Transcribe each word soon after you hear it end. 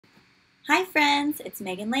Hi friends, it's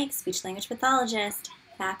Meghan Lake, speech language pathologist,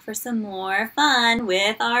 back for some more fun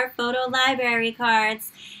with our photo library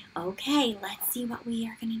cards. Okay, let's see what we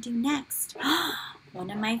are going to do next.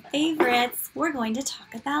 One of my favorites, we're going to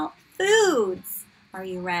talk about foods. Are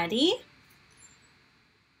you ready?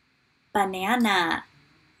 Banana,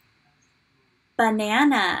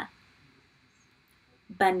 banana,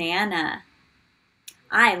 banana.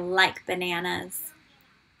 I like bananas.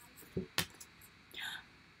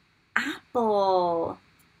 Apple,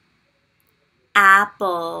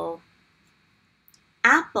 apple,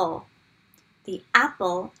 apple. The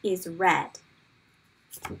apple is red.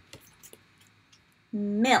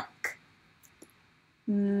 Milk,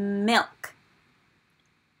 milk,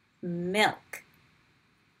 milk.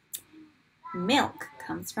 Milk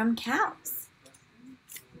comes from cows.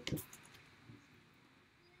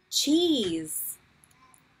 Cheese,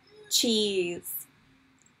 cheese,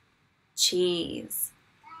 cheese.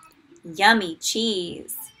 Yummy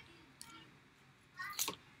cheese.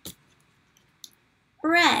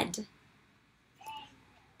 Bread,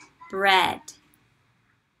 bread,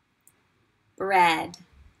 bread.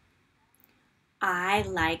 I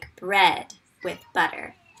like bread with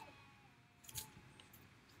butter.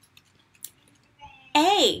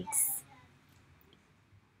 Eggs,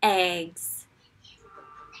 eggs,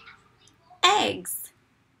 eggs.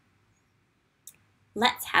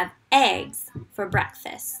 Let's have eggs for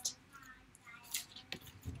breakfast.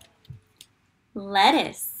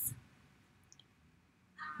 Lettuce,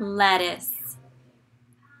 lettuce,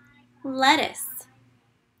 lettuce.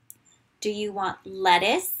 Do you want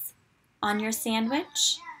lettuce on your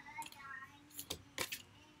sandwich?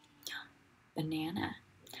 Banana.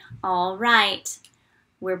 All right,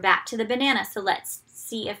 we're back to the banana, so let's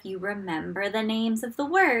see if you remember the names of the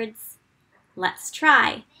words. Let's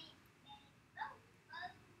try.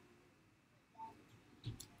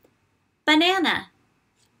 Banana.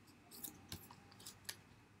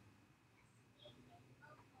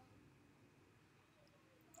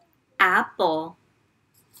 Apple.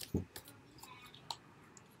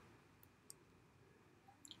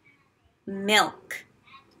 Milk.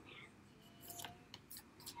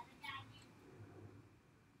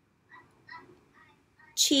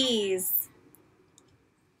 Cheese.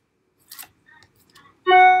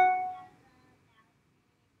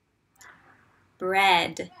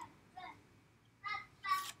 Bread.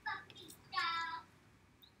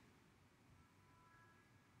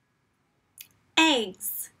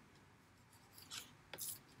 Eggs.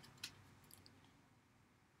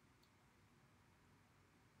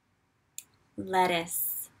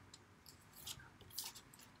 Lettuce.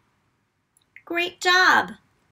 Great job!